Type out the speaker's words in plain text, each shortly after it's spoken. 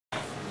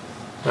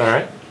All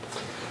right.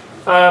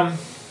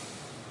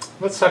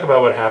 Let's talk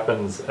about what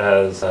happens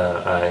as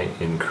I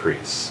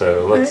increase.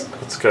 So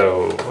let's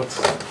go to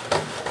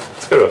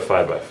a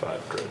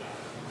 5x5 grid.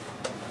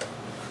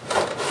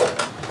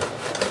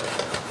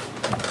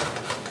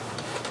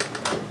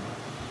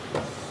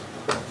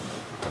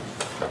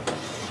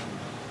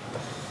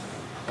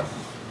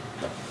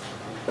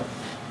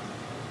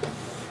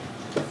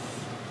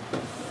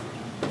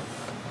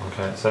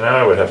 Okay, so now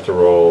I would have to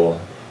roll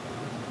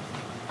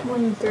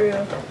 1 through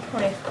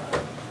 25.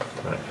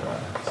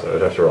 25. So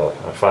I'd have to roll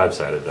a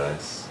 5-sided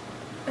dice.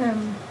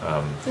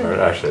 Or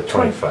actually a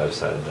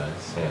 25-sided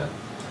dice, yeah.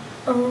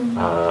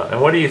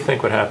 And what do you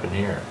think would happen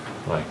here?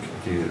 Like,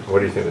 what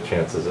do you think the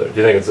chances are? Do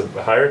you think it's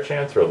a higher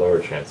chance or a lower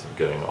chance of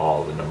getting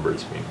all the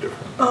numbers being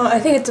different? I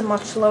think it's a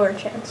much lower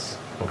chance.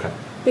 Okay.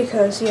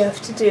 Because you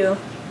have to do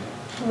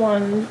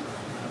 1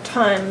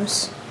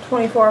 times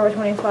 24 over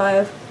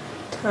 25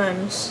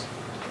 times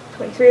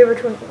 23 over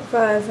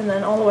 25, and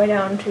then all the way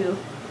down to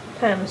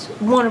times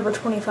 1 over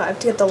 25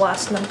 to get the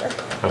last number.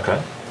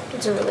 Okay.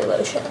 It's a really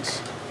low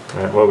chance.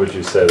 All right, what would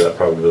you say that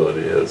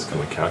probability is? Can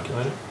we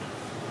calculate it?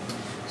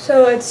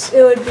 So it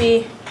would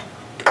be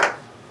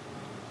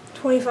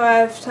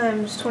 25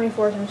 times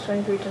 24 times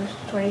 23 times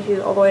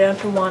 22 all the way down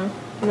to 1,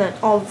 and then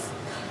all of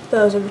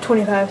those would be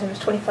 25 times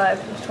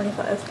 25 times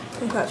 25,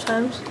 25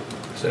 times.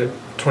 So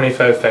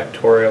 25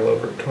 factorial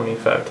over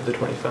 25 to the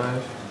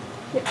 25.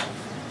 Yeah.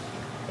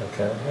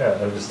 Okay, yeah,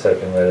 I'm just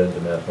typing that into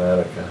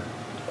Mathematica.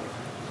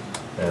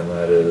 And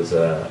that is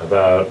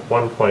about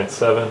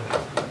 1.7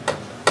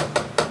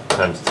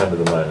 times 10 to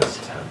the minus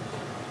 10.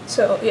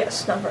 So,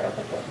 yes, not very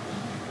likely.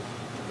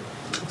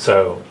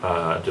 So,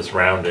 just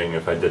rounding,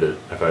 if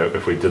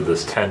we did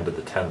this 10 to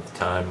the 10th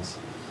times,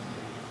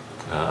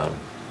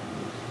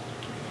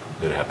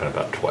 it'd happen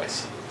about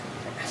twice.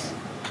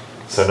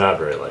 So not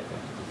very likely.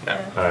 No.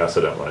 I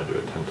also don't want to do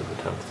it 10 to the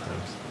 10th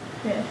times.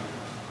 Yeah.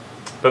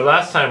 But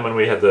last time when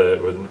we had the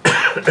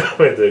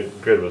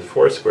grid with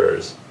 4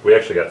 squares, we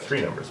actually got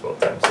 3 numbers both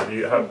times. So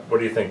what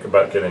do you think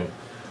about getting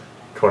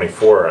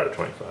 24 out of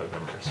 25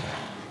 numbers?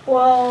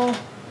 Well,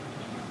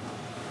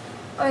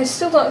 I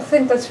still don't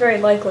think that's very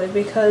likely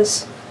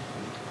because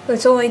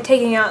it's only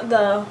taking out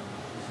the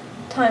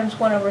times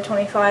 1 over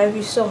 25.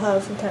 You still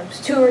have the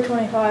times 2 over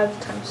 25,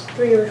 times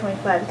 3 over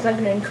 25. It's not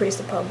going to increase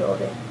the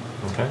probability.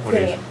 Okay. What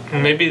do you think?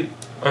 Maybe,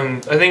 I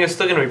think it's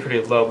still going to be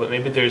pretty low, but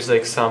maybe there's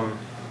like some,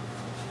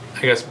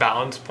 I guess,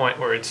 balance point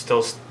where it's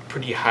still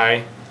pretty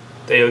high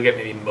that you'll get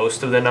maybe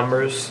most of the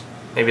numbers,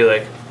 maybe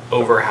like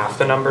over half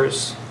the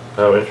numbers.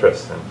 Oh,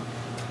 interesting.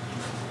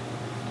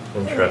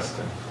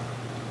 Interesting.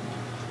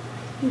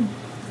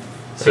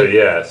 So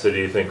yeah, so do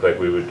you think like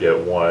we would get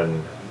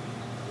one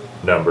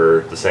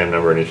number, the same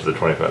number in each of the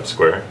 25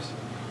 squares?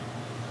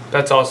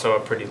 That's also a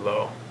pretty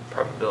low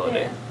probability.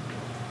 Yeah.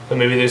 But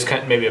maybe there's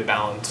maybe a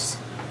balance,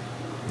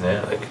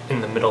 Yeah. like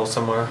in the middle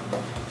somewhere.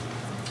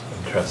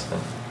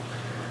 Interesting.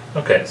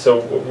 Okay, so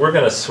we're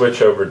going to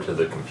switch over to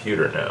the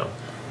computer now.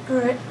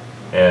 Alright.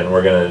 And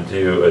we're going to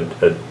do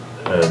a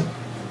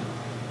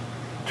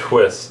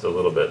twist a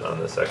little bit on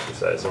this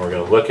exercise, and we're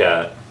going to look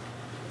at.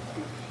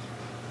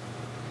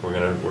 We're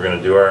gonna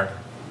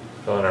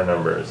fill in our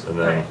numbers, and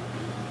then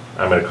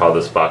I'm gonna call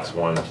this box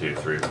 1, 2,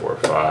 3, 4,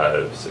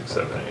 5, 6,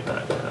 7, 8,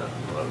 9, 10,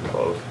 11,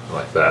 12,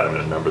 like that. I'm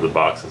gonna number the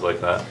boxes like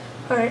that.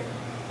 Alright.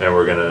 And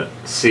we're gonna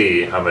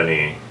see how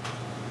many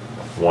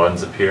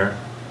 1s appear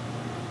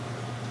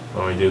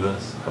when we do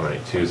this, how many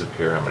 2s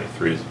appear, how many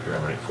 3s appear,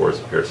 how many 4s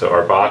appear. So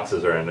our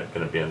boxes are end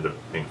up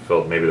being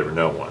filled. Maybe there were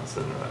no 1s,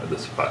 then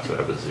this box would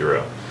have a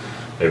 0.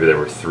 Maybe there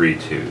were 3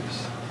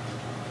 2s.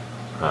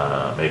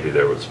 Maybe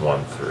there was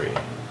 1 3,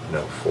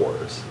 no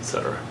 4s,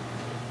 etc.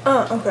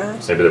 Oh, okay.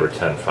 Maybe there were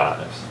 10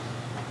 5s.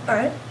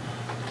 Alright.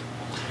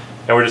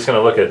 And we're just going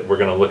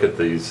to look at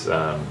these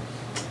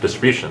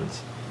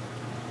distributions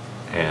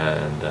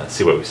and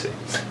see what we see.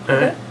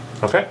 Okay.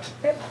 Okay.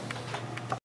 Yep.